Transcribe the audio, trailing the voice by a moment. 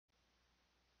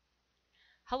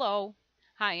Hello.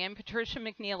 Hi, I'm Patricia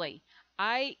McNeely.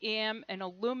 I am an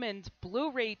illumined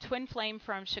Blu-ray twin flame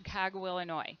from Chicago,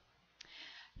 Illinois.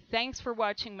 Thanks for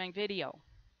watching my video.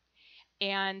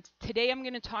 And today I'm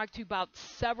going to talk to you about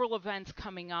several events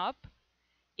coming up.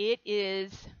 It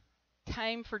is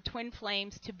time for twin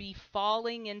flames to be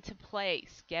falling into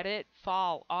place. Get it?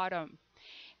 Fall, autumn.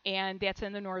 And that's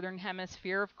in the northern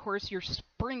hemisphere. Of course, you're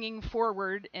springing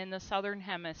forward in the southern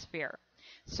hemisphere.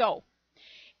 So,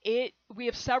 we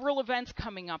have several events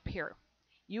coming up here.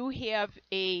 You have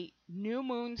a new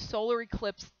moon solar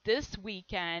eclipse this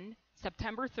weekend,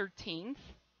 September 13th.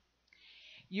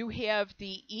 You have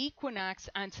the equinox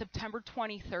on September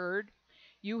 23rd.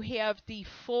 You have the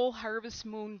full harvest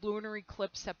moon lunar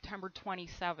eclipse September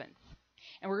 27th.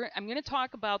 And I'm going to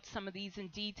talk about some of these in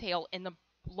detail in the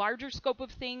larger scope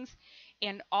of things,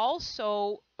 and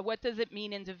also what does it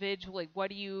mean individually?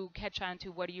 What do you catch on to?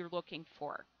 What are you looking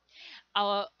for?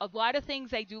 A lot of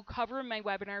things I do cover in my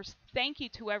webinars. Thank you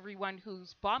to everyone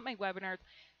who's bought my webinars.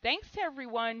 Thanks to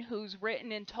everyone who's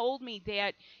written and told me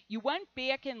that you went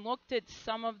back and looked at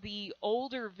some of the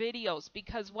older videos,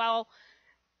 because while,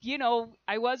 you know,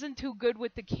 I wasn't too good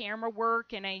with the camera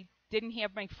work and I didn't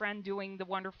have my friend doing the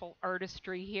wonderful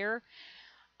artistry here,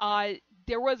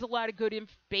 there was a lot of good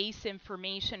base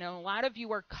information, and a lot of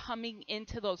you are coming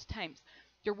into those times.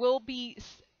 There will be,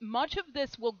 much of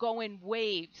this will go in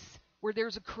waves where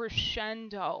there's a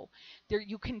crescendo. There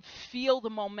you can feel the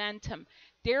momentum.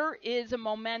 There is a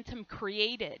momentum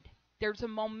created. There's a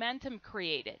momentum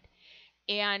created.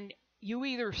 And you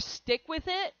either stick with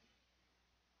it,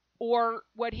 or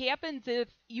what happens if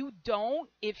you don't,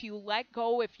 if you let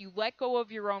go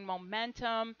of your own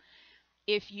momentum,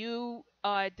 if you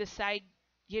decide,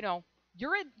 you know,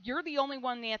 you're the only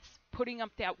one that's putting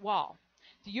up that wall.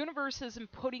 The universe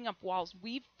isn't putting up walls.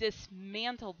 We've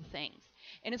dismantled things,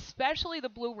 and especially the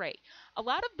Blu-ray. A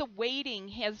lot of the waiting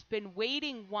has been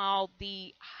waiting while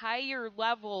the higher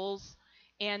levels,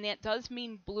 and that does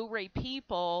mean Blu-ray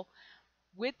people,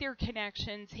 with their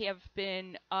connections, have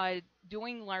been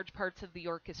doing large parts of the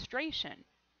orchestration.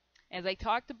 As I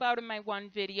talked about in my one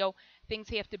video, things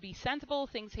have to be sensible,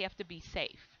 things have to be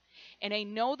safe. And I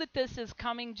know that this is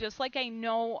coming, just like I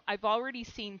know I've already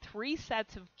seen 3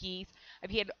 sets of geese.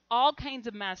 I've had all kinds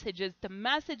of messages. The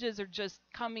messages are just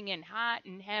coming in hot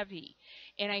and heavy.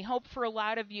 And I hope for a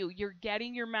lot of you, you're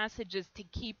getting your messages to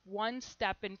keep one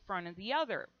step in front of the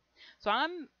other. So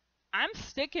I'm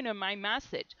sticking to my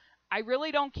message. I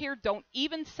really don't care. Don't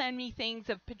even send me things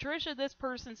of, Patricia, this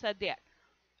person said that.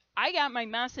 I got my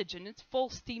message and it's full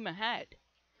steam ahead.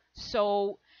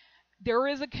 So there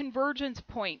is a convergence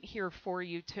point here for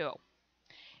you too.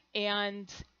 And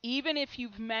even if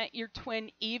you've met your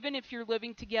twin, even if you're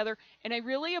living together, and I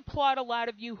really applaud a lot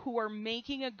of you who are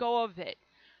making a go of it.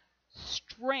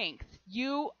 Strength.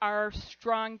 You are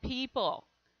strong people.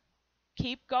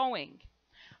 Keep going.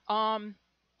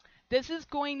 This is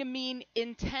going to mean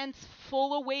intense,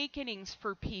 full awakenings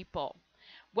for people.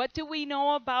 What do we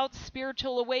know about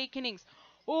spiritual awakenings?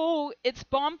 Oh, it's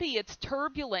bumpy, it's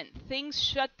turbulent, things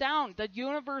shut down, the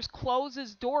universe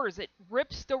closes doors, it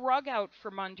rips the rug out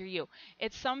from under you.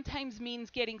 It sometimes means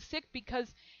getting sick,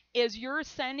 because as you're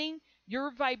ascending,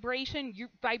 your vibration,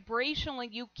 vibrationally,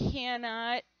 you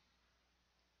cannot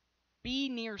be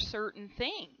near certain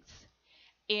things.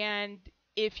 And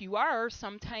if you are,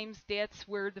 sometimes that's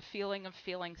where the feeling of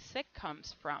feeling sick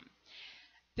comes from.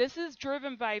 This is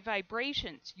driven by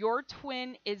vibrations. Your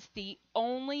twin is the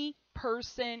only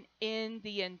person in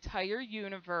the entire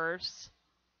universe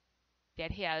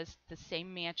that has the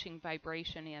same matching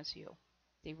vibration as you.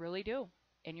 They really do.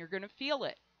 And you're going to feel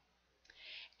it.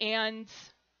 And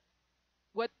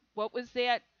what was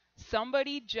that?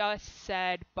 Somebody just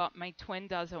said, but my twin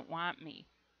doesn't want me.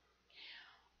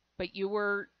 But you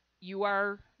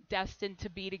are destined to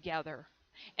be together.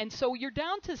 And so you're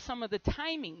down to some of the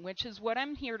timing, which is what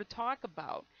I'm here to talk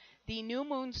about. The new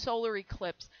moon solar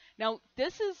eclipse. Now,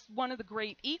 this is one of the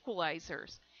great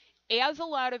equalizers. As a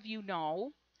lot of you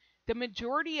know, the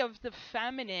majority of the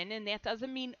feminine, and that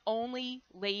doesn't mean only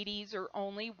ladies or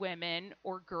only women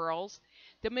or girls,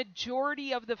 the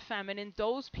majority of the feminine,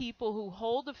 those people who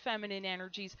hold the feminine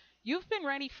energies, you've been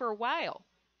ready for a while.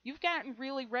 You've gotten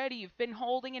really ready. You've been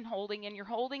holding and holding, and you're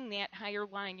holding that higher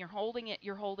line. You're holding it,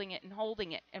 and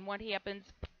holding it. And what happens?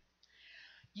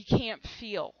 You can't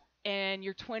feel, and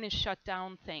your twin has shut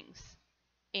down things.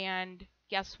 And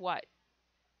guess what?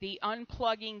 The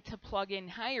unplugging to plug in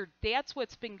higher, that's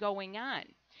what's been going on.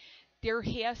 There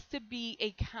has to be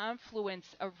a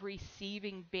confluence of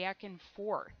receiving back and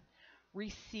forth,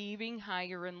 receiving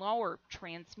higher and lower,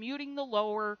 transmuting the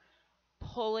lower,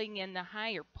 pulling in the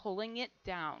higher, pulling it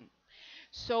down.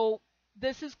 So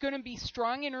this is going to be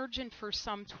strong and urgent for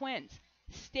some twins.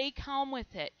 Stay calm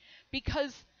with it,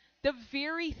 because the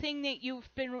very thing that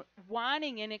you've been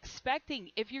wanting and expecting,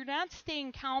 if you're not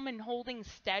staying calm and holding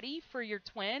steady for your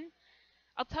twin,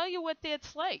 I'll tell you what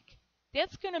that's like.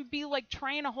 That's going to be like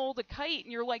trying to hold a kite,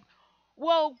 and you're like,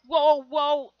 whoa, whoa,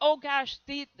 whoa, oh gosh,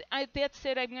 that's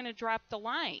it, I'm going to drop the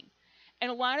line.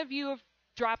 And a lot of you have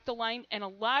dropped the line, and a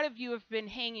lot of you have been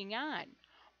hanging on.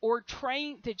 Or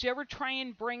did you ever try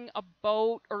and bring a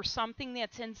boat or something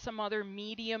that's in some other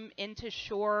medium into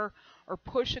shore, or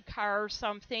push a car or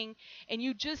something, and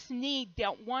you just need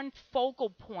that one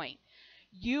focal point?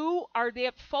 You are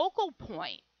that focal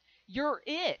point. You're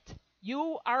it.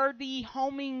 You are the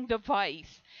homing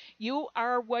device. You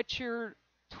are what your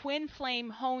twin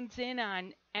flame hones in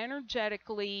on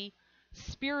energetically,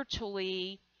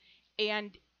 spiritually,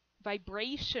 and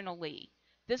vibrationally.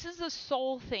 This is a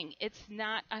soul thing. It's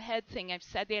not a head thing. I've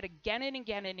said that again and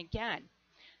again and again.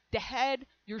 The head,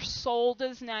 your soul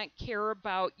does not care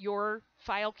about your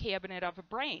file cabinet of a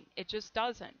brain. It just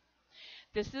doesn't.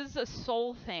 This is a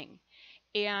soul thing.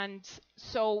 And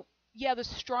so, yeah, the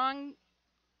strong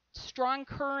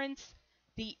currents,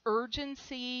 the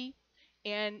urgency,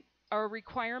 and a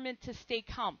requirement to stay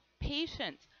calm.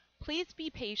 Patience. Please be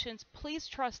patient. Please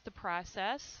trust the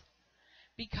process.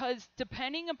 Because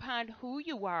depending upon who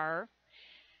you are,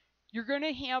 you're going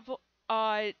to have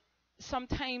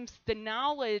sometimes the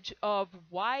knowledge of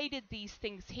why did these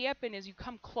things happen as you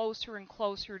come closer and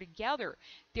closer together.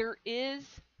 There is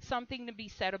something to be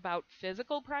said about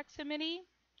physical proximity,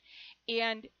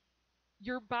 and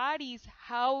your bodies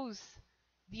house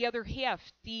the other half.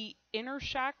 The inner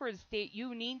chakras that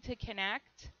you need to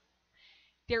connect,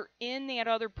 they're in that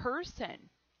other person.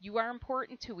 You are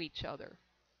important to each other.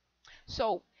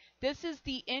 So this is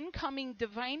the incoming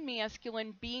divine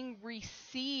masculine being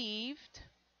received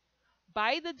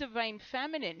by the divine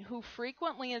feminine, who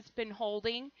frequently has been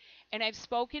holding, and I've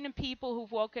spoken to people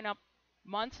who've woken up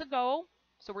months ago,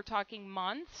 so we're talking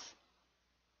months.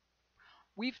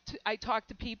 I talked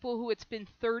to people who it's been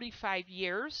 35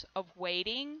 years of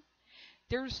waiting.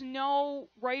 There's no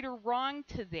right or wrong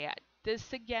to that.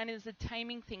 This, again, is a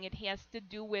timing thing. It has to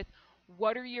do with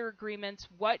what are your agreements,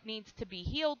 what needs to be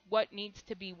healed, what needs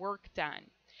to be worked on.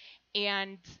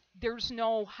 And there's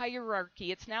no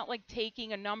hierarchy. It's not like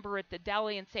taking a number at the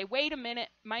deli and say, wait a minute,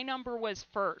 my number was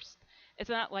first. It's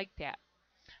not like that.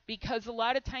 Because a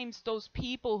lot of times those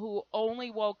people who only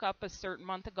woke up a certain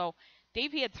month ago,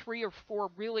 they've had 3 or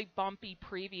 4 really bumpy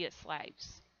previous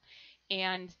lives.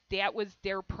 And that was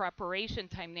their preparation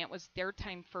time. That was their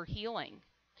time for healing.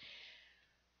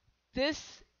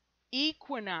 This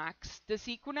equinox, this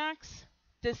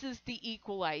is the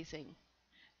equalizing.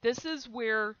 This is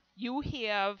where you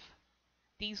have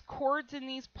these cords and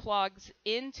these plugs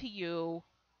into you,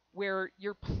 where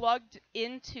you're plugged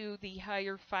into the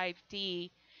higher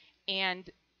 5D, and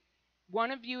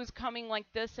one of you is coming like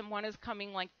this and one is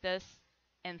coming like this,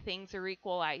 and things are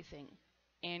equalizing,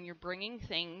 and you're bringing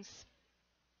things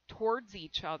towards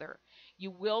each other.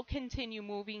 You will continue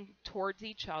moving towards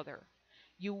each other.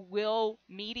 You will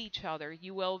meet each other.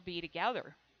 You will be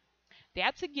together.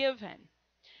 That's a given.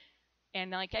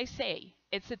 And like I say,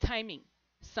 it's the timing.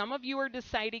 Some of you are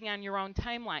deciding on your own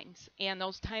timelines. And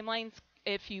those timelines,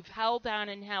 if you've held on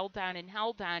and held on and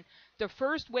held on, the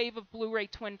first wave of Blu-ray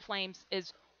twin flames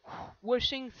is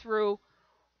whooshing through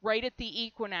right at the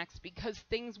equinox, because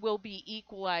things will be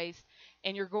equalized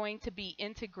and you're going to be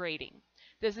integrating.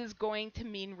 This is going to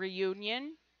mean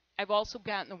reunion. I've also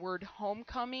gotten the word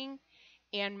homecoming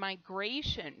and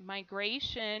migration.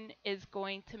 Migration is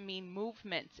going to mean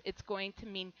movements. It's going to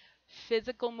mean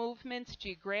physical movements,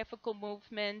 geographical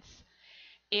movements,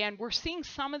 and we're seeing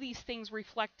some of these things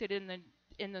reflected in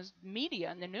the media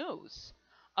and the news.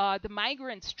 The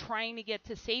migrants trying to get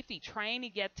to safety, trying to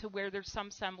get to where there's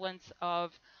some semblance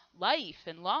of life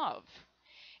and love.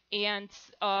 And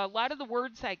a lot of the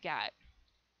words I got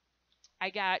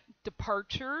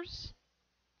departures,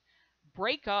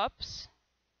 breakups,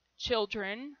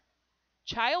 children,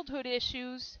 childhood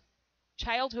issues,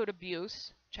 childhood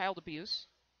abuse, child abuse,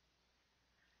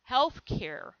 health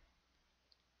care,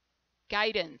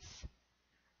 guidance,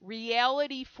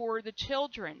 reality for the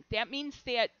children. That means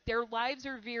that their lives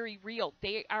are very real.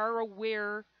 They are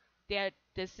aware that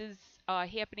this is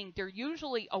happening. They're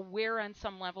usually aware on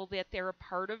some level that they're a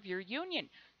part of your union.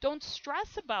 Don't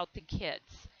stress about the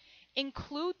kids.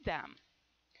 Include them.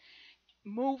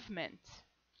 Movement.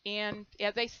 And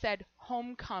as I said,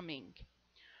 homecoming.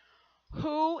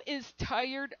 Who is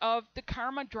tired of the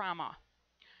karma drama?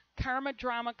 Karma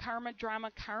drama, karma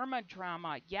drama, karma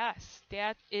drama. Yes,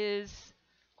 that is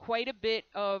quite a bit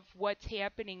of what's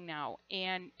happening now,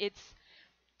 and it's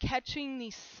catching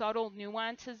these subtle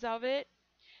nuances of it.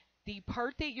 The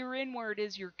part that you're in, where it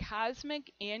is your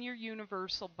cosmic and your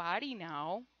universal body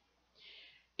now,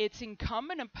 it's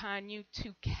incumbent upon you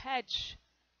to catch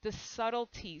the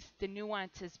subtleties, the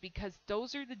nuances, because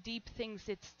those are the deep things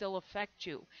that still affect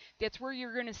you. That's where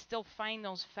you're going to still find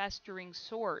those festering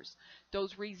sores,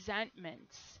 those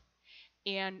resentments.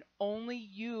 And only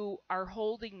you are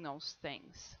holding those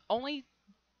things. Only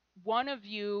one of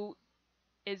you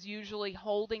is usually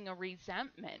holding a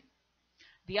resentment.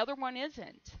 The other one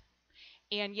isn't.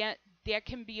 And yet that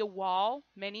can be a wall.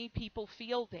 Many people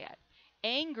feel that.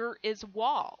 Anger is a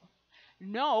wall.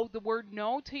 No, the word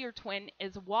no to your twin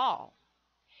is a wall.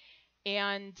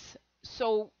 And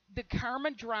so the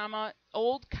karma drama,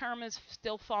 old karma is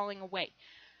still falling away.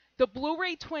 The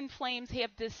Blu-ray twin flames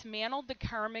have dismantled the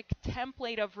karmic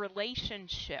template of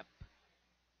relationship.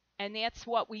 And that's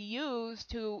what we use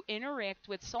to interact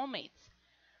with soulmates.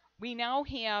 We now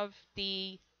have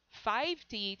the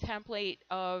 5D template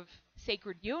of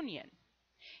sacred union.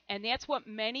 And that's what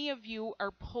many of you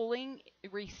are pulling,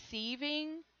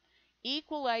 receiving,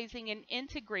 equalizing, and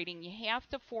integrating. You have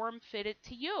to form fit it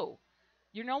to you.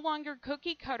 You're no longer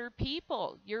cookie cutter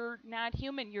people. You're not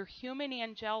human. You're human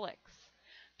angelics.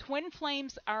 Twin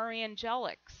flames are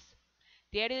angelics.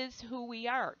 That is who we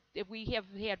are. We have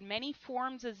had many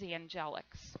forms as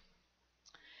angelics.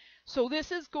 So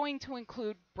this is going to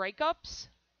include breakups,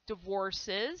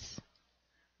 divorces,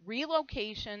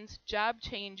 relocations, job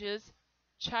changes,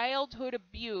 childhood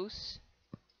abuse,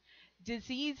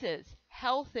 diseases,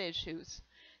 health issues.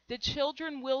 The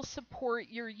children will support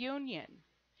your union.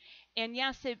 And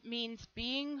yes, it means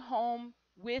being home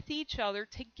with each other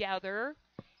together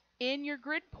in your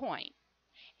grid point.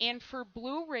 And for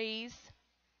Blu-rays,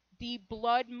 the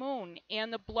blood moon.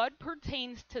 And the blood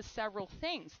pertains to several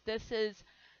things. This is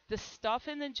the stuff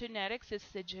in the genetics.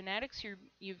 It's the genetics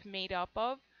you've made up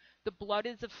of. The blood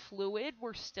is a fluid.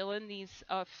 We're still in these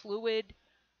fluid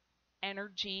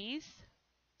energies.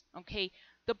 Okay,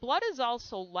 the blood is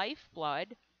also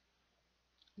lifeblood.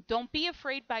 Don't be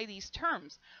afraid by these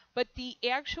terms. But the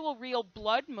actual real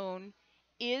blood moon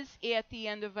is at the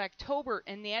end of October,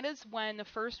 and that is when the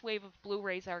first wave of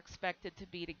Blu-rays are expected to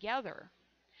be together.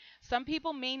 Some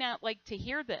people may not like to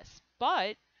hear this,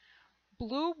 but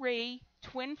Blu-ray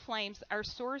twin flames are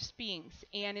source beings,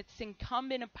 and it's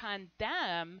incumbent upon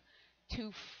them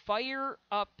to fire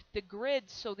up the grid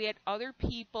so that other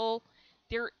people,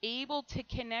 they're able to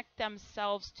connect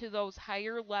themselves to those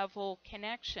higher level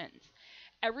connections.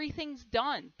 Everything's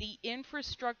done. The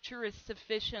infrastructure is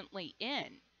sufficiently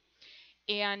in,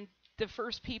 and the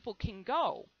first people can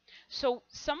go. So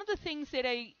some of the things that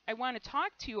I want to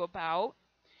talk to you about,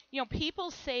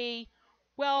 people say,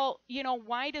 well,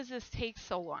 why does this take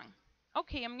so long?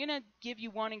 Okay, I'm going to give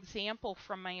you one example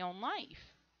from my own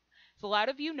life. As a lot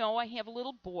of you know, I have a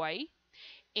little boy,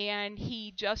 and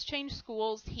he just changed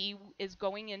schools. He is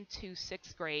going into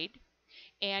 6th grade,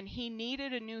 and he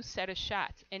needed a new set of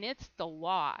shots. And it's the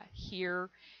law here.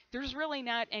 There's really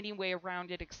not any way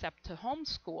around it except to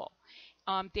homeschool.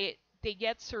 They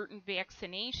get certain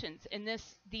vaccinations, and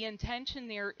the intention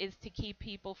there is to keep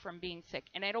people from being sick.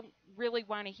 And I don't really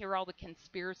want to hear all the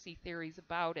conspiracy theories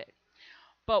about it.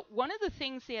 But one of the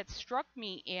things that struck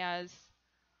me as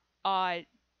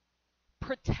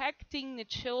protecting the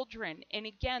children, and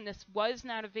again, this was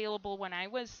not available when I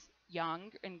was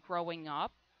young and growing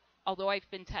up, although I've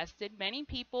been tested. Many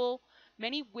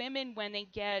women, when they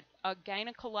get a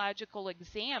gynecological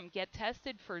exam, get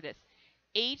tested for this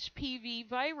HPV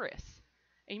virus.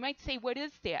 And you might say, what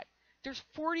is that? There's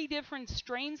 40 different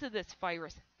strains of this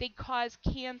virus. They cause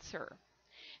cancer.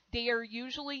 They are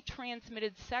usually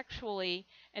transmitted sexually,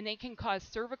 and they can cause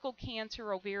cervical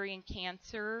cancer, ovarian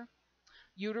cancer,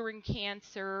 uterine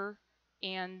cancer,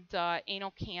 and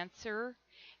anal cancer.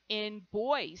 In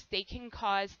boys, they can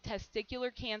cause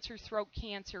testicular cancer, throat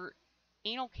cancer,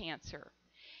 anal cancer,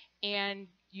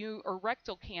 or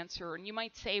rectal cancer. And you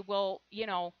might say, well,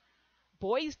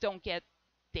 boys don't get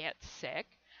that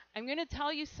sick. I'm going to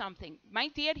tell you something. My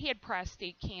dad had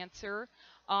prostate cancer.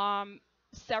 I've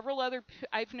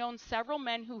known several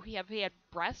men who have had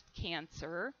breast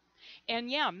cancer. And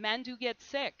yeah, men do get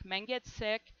sick. Men get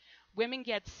sick. Women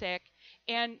get sick.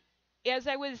 And as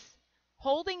I was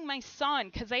holding my son,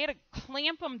 because I had to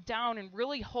clamp him down and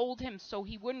really hold him so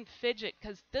he wouldn't fidget,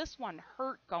 because this one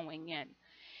hurt going in.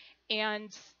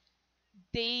 And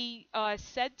they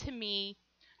said to me,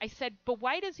 I said, but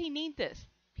why does he need this?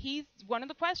 He's one of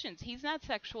the questions. He's not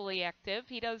sexually active.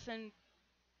 He doesn't,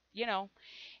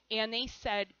 And they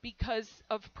said, because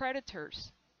of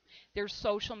predators. There's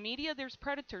social media, there's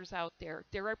predators out there.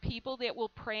 There are people that will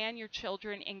prey on your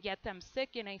children and get them sick.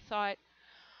 And I thought,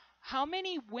 how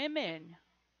many women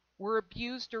were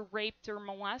abused or raped or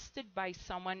molested by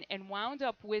someone and wound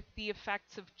up with the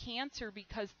effects of cancer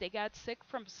because they got sick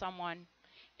from someone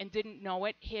and didn't know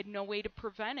it, had no way to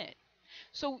prevent it.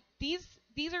 So these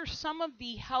are some of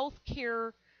the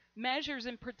healthcare measures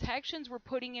and protections we're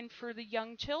putting in for the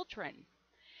young children.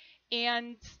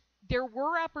 And there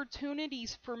were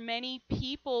opportunities for many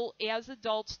people as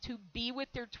adults to be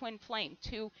with their twin flame,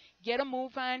 to get a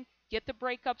move on, get the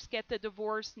breakups, get the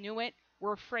divorce, knew it,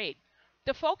 were afraid.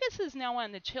 The focus is now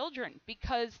on the children,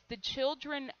 because the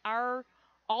children are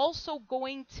also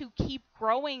going to keep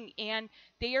growing, and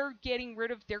they are getting rid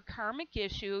of their karmic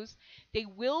issues. They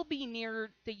will be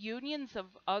near the unions of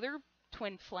other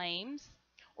twin flames,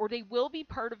 or they will be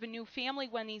part of a new family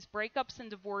when these breakups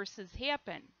and divorces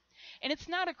happen. And it's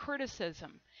not a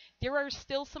criticism. There are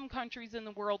still some countries in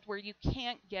the world where you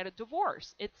can't get a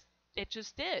divorce. It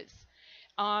just is.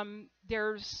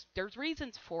 There's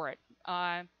reasons for it.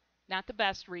 Not the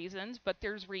best reasons, but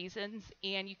there's reasons,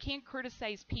 and you can't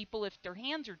criticize people if their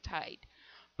hands are tied.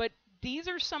 But these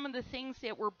are some of the things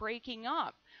that we're breaking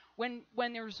up. When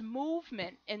there's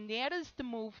movement, and that is the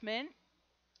movement,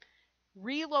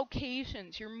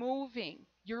 relocations, you're moving,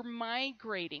 you're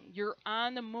migrating, you're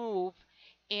on the move,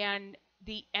 and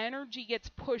the energy gets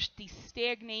pushed, these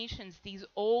stagnations, these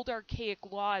old archaic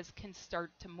laws can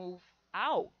start to move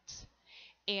out,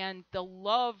 and the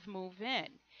love move in.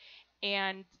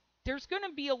 And there's going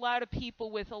to be a lot of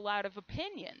people with a lot of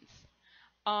opinions.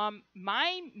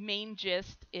 My main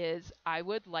gist is I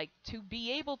would like to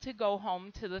be able to go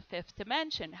home to the fifth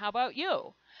dimension. How about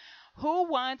you? Who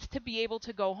wants to be able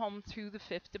to go home through the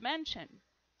fifth dimension?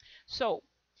 So,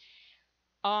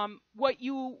 one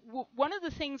of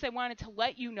the things I wanted to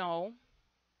let you know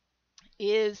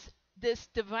is this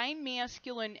divine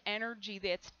masculine energy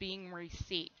that's being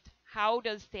received. How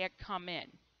does that come in?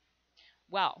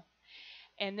 Well,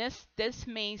 and this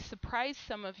may surprise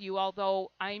some of you,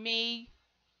 although I may,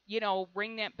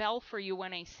 ring that bell for you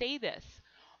when I say this.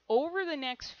 Over the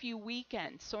next few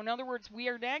weekends, so in other words, we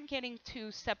are not getting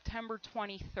to September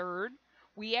 23rd.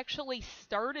 We actually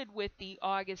started with the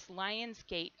August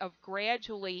Lionsgate of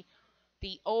gradually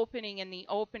the opening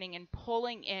and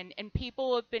pulling in, and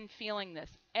people have been feeling this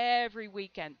every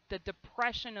weekend, the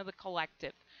depression of the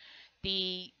collective,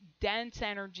 the dense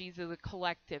energies of the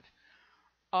collective.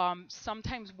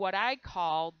 Sometimes what I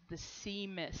call the sea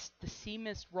mist. The sea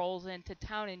mist rolls into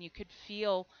town, and you could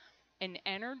feel an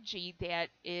energy that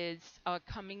is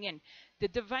coming in. The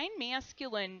divine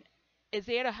masculine is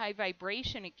at a high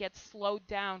vibration. It gets slowed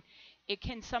down. It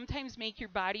can sometimes make your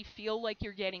body feel like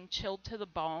you're getting chilled to the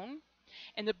bone.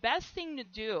 And the best thing to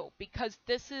do, because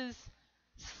this is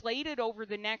slated over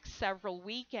the next several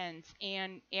weekends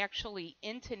and actually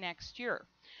into next year,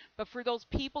 but for those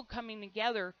people coming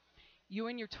together, you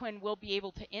and your twin will be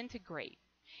able to integrate.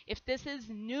 If this is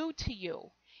new to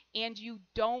you and you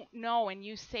don't know, and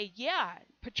you say, yeah,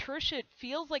 Patricia, it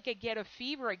feels like I get a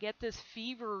fever. I get this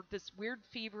fever, this weird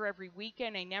fever every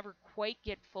weekend. I never quite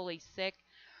get fully sick.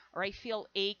 Or I feel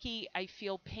achy. I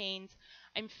feel pains.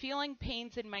 I'm feeling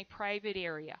pains in my private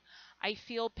area. I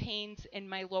feel pains in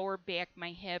my lower back,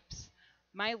 my hips,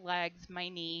 my legs, my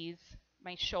knees,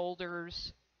 my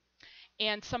shoulders.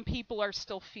 And some people are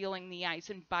still feeling the eyes.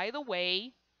 And by the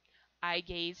way, eye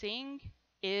gazing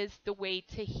is the way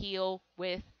to heal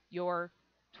with your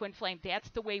twin flame. That's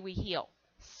the way we heal.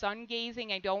 Sun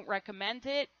gazing, I don't recommend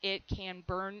it. It can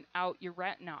burn out your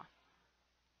retina.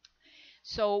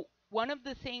 So one of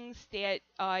the things that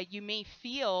you may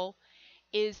feel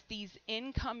is these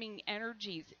incoming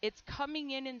energies. It's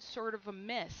coming in sort of a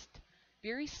mist.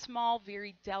 Very small,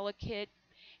 very delicate.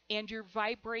 And your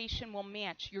vibration will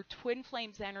match. Your twin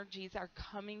flames energies are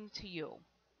coming to you.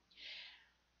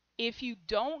 If you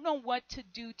don't know what to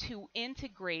do to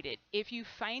integrate it, if you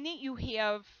find that you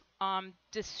have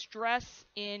distress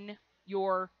in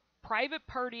your private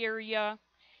part area,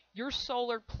 your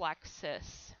solar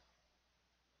plexus,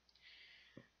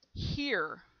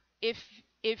 here,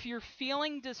 if you're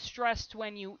feeling distressed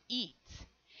when you eat,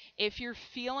 if you're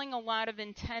feeling a lot of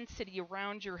intensity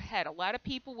around your head, a lot of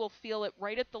people will feel it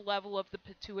right at the level of the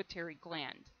pituitary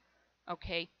gland,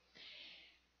 okay?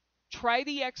 Try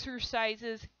the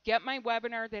exercises. Get my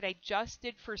webinar that I just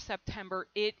did for September.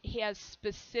 It has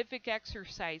specific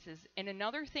exercises. And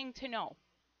another thing to know,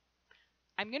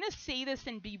 I'm going to say this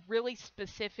and be really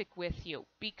specific with you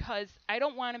because I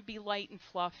don't want to be light and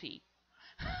fluffy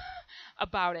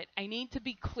about it. I need to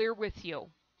be clear with you.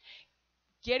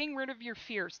 getting rid of your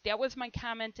fears. That was my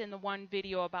comment in the one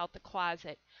video about the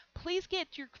closet. Please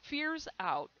get your fears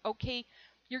out, okay?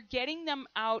 You're getting them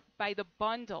out by the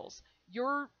bundles.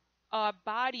 Your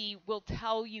body will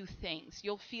tell you things.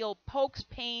 You'll feel pokes,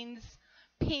 pains,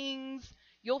 pings.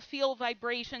 You'll feel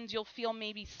vibrations. You'll feel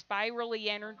maybe spirally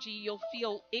energy. You'll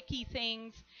feel icky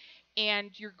things.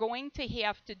 And you're going to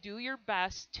have to do your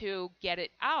best to get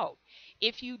it out.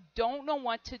 If you don't know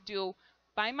what to do,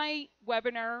 by my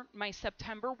webinar, my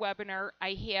September webinar,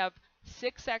 I have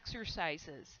 6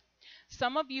 exercises.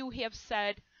 Some of you have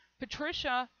said,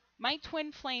 Patricia, my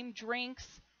twin flame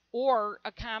drinks, or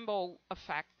a combo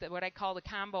effect, what I call the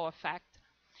combo effect.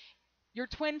 Your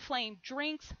twin flame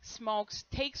drinks, smokes,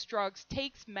 takes drugs,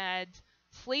 takes meds,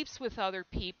 sleeps with other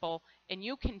people, and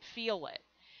you can feel it.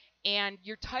 And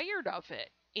you're tired of it.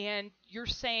 And you're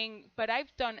saying, but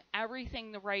I've done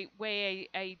everything the right way.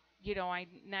 I'm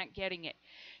not getting it.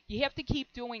 You have to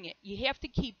keep doing it. You have to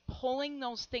keep pulling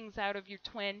those things out of your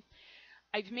twin.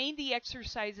 I've made the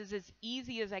exercises as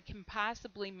easy as I can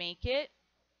possibly make it.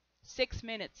 6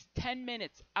 minutes, 10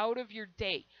 minutes out of your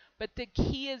day. But the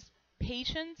key is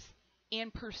patience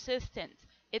and persistence.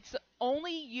 It's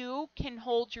only you can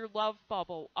hold your love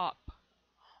bubble up.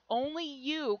 Only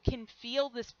you can feel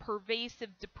this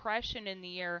pervasive depression in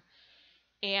the air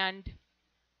and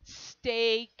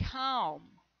stay calm.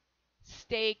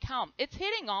 Stay calm. It's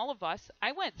hitting all of us.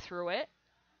 I went through it.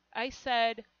 I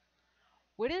said,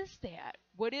 what is that?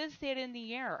 What is that in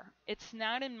the air? It's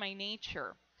not in my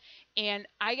nature. And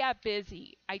I got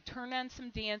busy. I turned on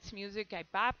some dance music. I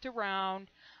bopped around.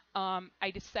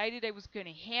 I decided I was going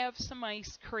to have some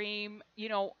ice cream.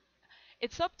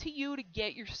 It's up to you to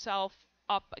get yourself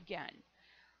up again.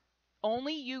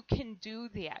 Only you can do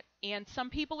that. And some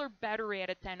people are better at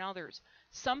it than others.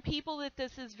 Some people that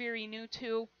this is very new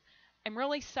to, I'm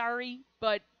really sorry,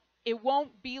 but it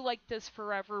won't be like this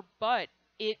forever. But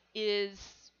it is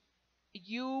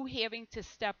you having to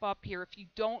step up here. If you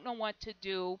don't know what to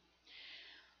do,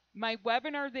 my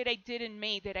webinar that I did in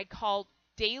May that I called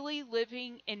Daily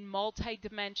Living in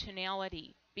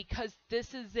Multidimensionality, because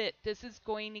this is it. This is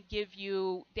going to give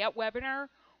you, that webinar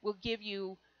will give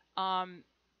you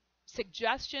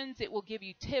suggestions, it will give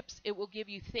you tips, it will give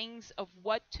you things of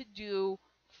what to do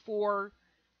for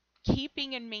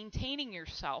keeping and maintaining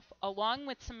yourself, along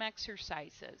with some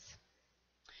exercises.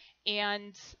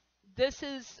 And this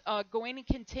is going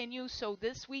to continue. So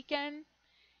this weekend,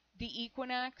 the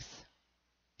equinox,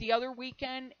 the other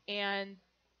weekend, and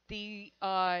the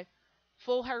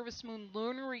full harvest moon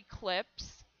lunar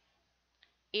eclipse,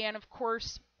 and of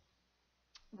course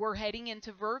we're heading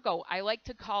into Virgo. I like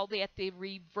to call that the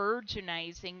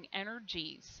revirginizing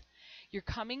energies. You're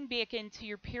coming back into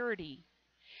your purity.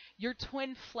 Your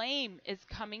twin flame is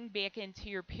coming back into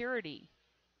your purity,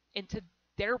 into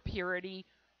their purity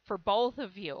for both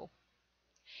of you.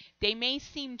 They may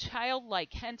seem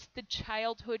childlike, hence the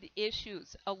childhood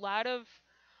issues.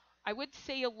 I would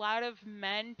say a lot of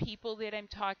men, people that I'm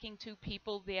talking to,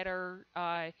 people that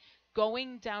are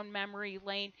going down memory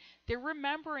lane, they're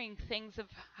remembering things of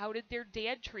how did their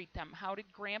dad treat them? How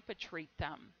did grandpa treat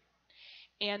them?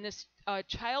 And this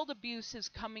child abuse is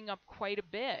coming up quite a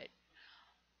bit.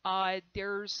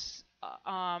 There's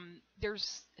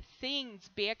things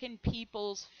back in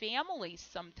people's families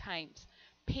sometimes,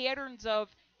 patterns of,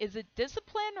 is it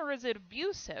discipline or is it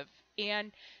abusive?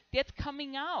 And that's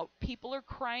coming out. People are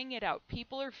crying it out.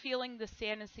 People are feeling the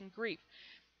sadness and grief.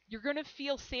 You're going to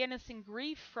feel sadness and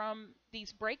grief from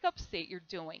these breakups that you're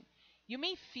doing. You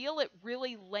may feel it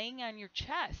really laying on your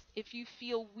chest. If you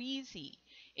feel wheezy,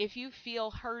 if you feel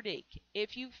heartache,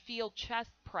 if you feel chest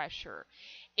pressure,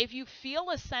 if you feel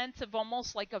a sense of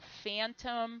almost like a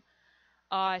phantom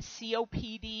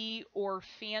COPD or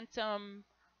phantom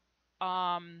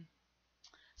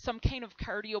some kind of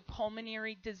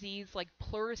cardiopulmonary disease like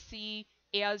pleurisy,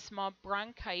 asthma,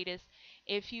 bronchitis,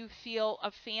 if you feel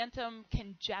a phantom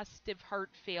congestive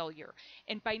heart failure.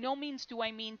 And by no means do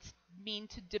I mean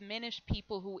to diminish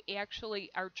people who actually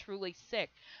are truly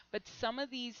sick, but some of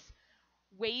these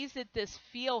ways that this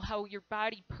feel, how your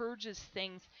body purges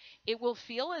things, it will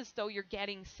feel as though you're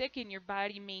getting sick, and your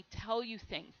body may tell you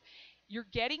things. You're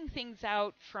getting things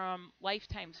out from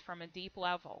lifetimes, from a deep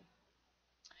level.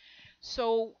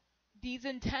 So these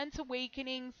intense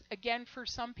awakenings, again, for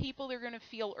some people, they're going to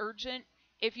feel urgent.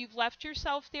 If you've left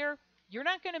yourself there, you're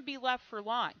not going to be left for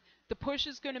long. The push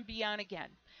is going to be on again.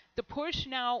 The push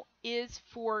now is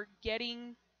for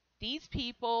getting these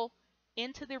people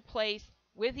into their place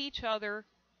with each other,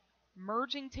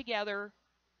 merging together,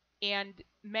 and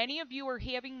many of you are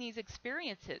having these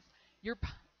experiences. You're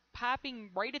popping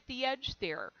right at the edge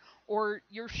there, or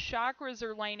your chakras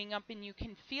are lining up and you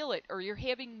can feel it, or you're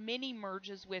having mini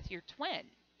merges with your twin.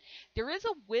 There is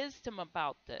a wisdom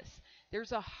about this.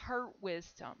 There's a heart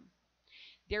wisdom.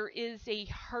 There is a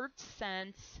heart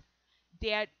sense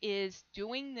that is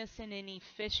doing this in an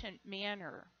efficient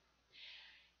manner.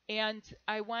 And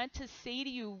I want to say to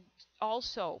you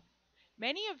also,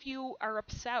 many of you are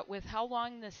upset with how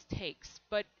long this takes,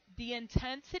 but the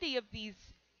intensity of these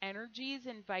energies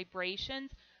and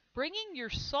vibrations, bringing your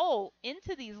soul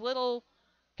into these little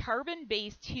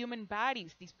carbon-based human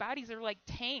bodies. These bodies are like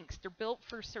tanks. They're built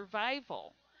for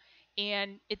survival.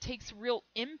 And it takes real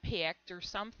impact or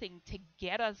something to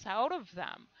get us out of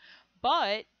them.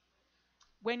 But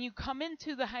when you come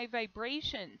into the high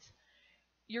vibrations,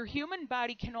 your human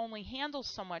body can only handle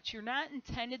so much. You're not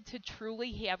intended to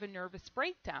truly have a nervous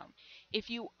breakdown. If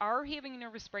you are having a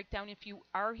nervous breakdown, if you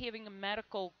are having a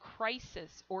medical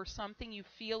crisis or something you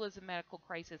feel is a medical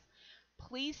crisis,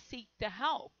 please seek the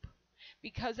help.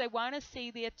 Because I want to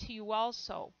say that to you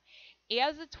also.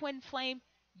 As a twin flame,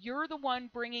 you're the one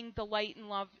bringing the light and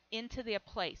love into that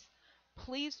place.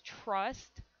 Please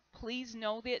trust. Please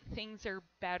know that things are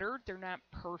better. They're not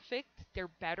perfect. They're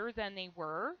better than they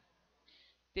were.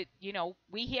 That, you know,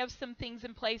 we have some things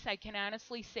in place. I can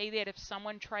honestly say that if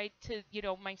someone tried to, you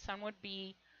know, my son would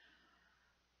be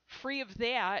free of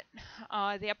that.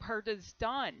 That part is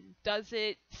done. Does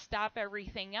it stop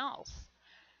everything else?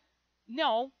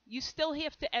 No, you still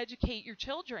have to educate your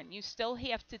children. You still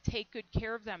have to take good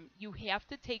care of them. You have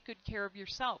to take good care of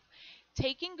yourself.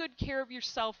 Taking good care of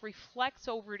yourself reflects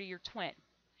over to your twin.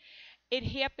 It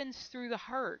happens through the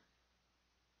heart.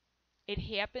 It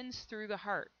happens through the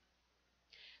heart.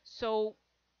 So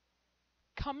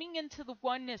coming into the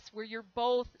oneness where you're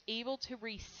both able to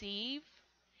receive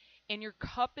and your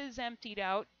cup is emptied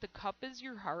out, the cup is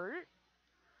your heart.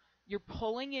 You're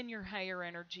pulling in your higher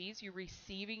energies, you're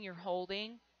receiving, you're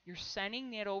holding, you're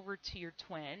sending that over to your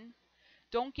twin.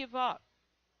 Don't give up.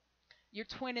 Your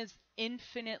twin is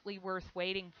infinitely worth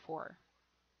waiting for.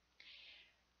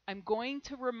 I'm going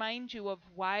to remind you of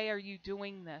why are you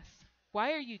doing this?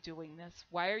 Why are you doing this?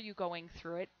 Why are you going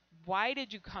through it? Why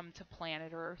did you come to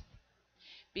planet Earth?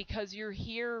 Because you're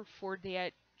here for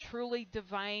that truly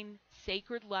divine,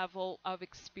 sacred level of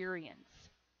experience.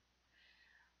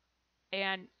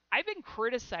 And I've been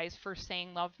criticized for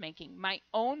saying lovemaking. My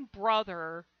own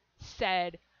brother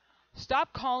said,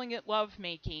 stop calling it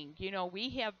lovemaking. You know, we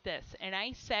have this. And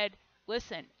I said,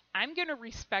 listen, I'm going to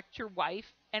respect your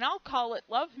wife and I'll call it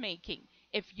lovemaking.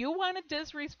 If you want to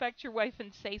disrespect your wife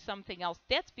and say something else,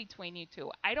 that's between you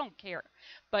two. I don't care.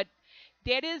 But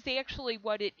that is actually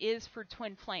what it is for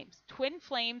twin flames. Twin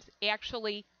flames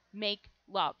actually make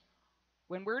love.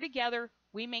 When we're together,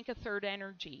 we make a third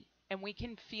energy. And we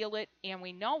can feel it and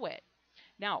we know it.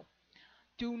 Now,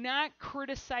 do not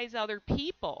criticize other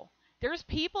people. There's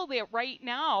people that right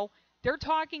now, they're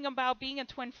talking about being a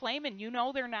twin flame and you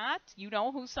know they're not. You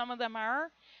know who some of them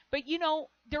are. But you know,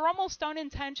 they're almost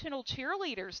unintentional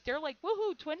cheerleaders. They're like,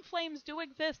 woohoo, twin flames do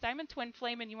exist. I'm a twin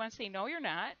flame, and you want to say, no, you're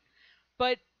not.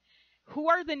 But who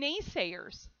are the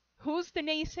naysayers? Who's the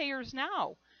naysayers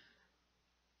now?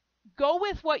 Go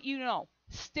with what you know.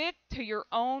 Stick to your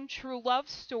own true love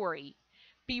story.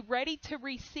 Be ready to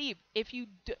receive. If you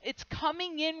it's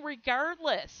coming in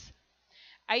regardless.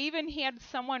 I even had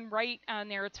someone write on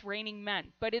there, it's raining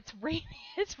men, but it's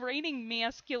raining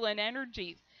masculine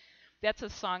energies. That's a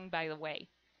song, by the way.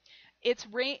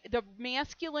 The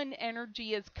masculine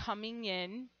energy is coming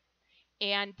in,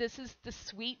 and this is the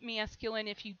sweet masculine.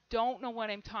 If you don't know what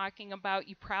I'm talking about,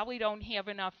 you probably don't have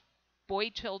enough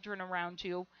boy children around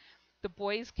you. The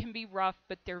boys can be rough,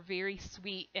 but they're very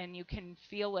sweet, and you can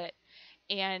feel it.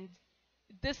 And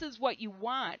this is what you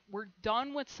want. We're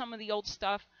done with some of the old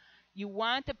stuff. You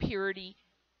want the purity.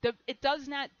 It does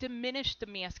not diminish the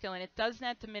masculine. It does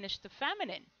not diminish the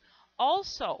feminine.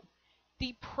 Also,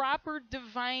 the proper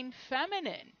divine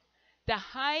feminine, the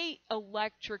high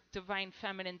electric divine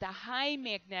feminine, the high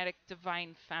magnetic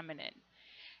divine feminine.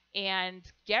 And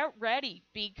get ready,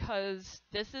 because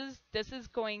this is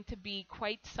going to be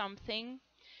quite something.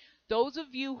 Those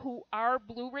of you who are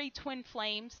Blu-ray twin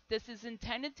flames, this is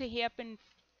intended to happen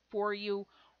for you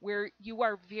where you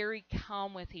are very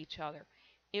calm with each other.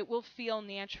 It will feel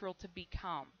natural to be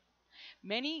calm.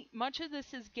 Much of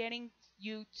this is getting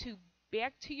you to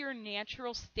back to your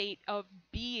natural state of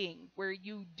being, where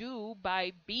you do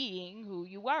by being who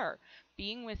you are,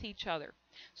 being with each other.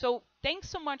 So thanks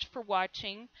so much for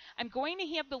watching. I'm going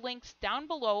to have the links down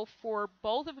below for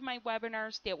both of my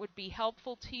webinars that would be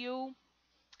helpful to you.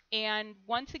 And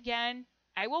once again,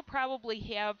 I will probably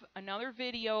have another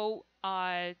video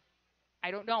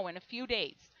I don't know, in a few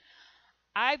days.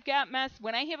 I've got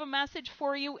when I have a message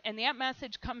for you and that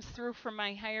message comes through from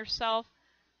my higher self,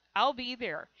 I'll be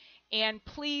there. And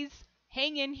please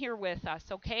hang in here with us,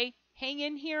 okay? Hang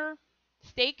in here.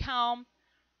 Stay calm.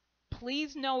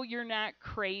 Please know you're not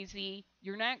crazy.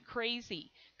 You're not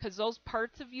crazy, because those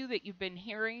parts of you that you've been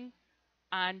hearing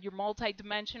on your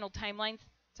multidimensional timelines,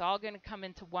 it's all going to come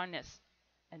into oneness.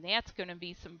 And that's going to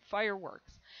be some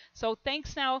fireworks. So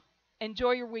thanks now.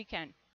 Enjoy your weekend.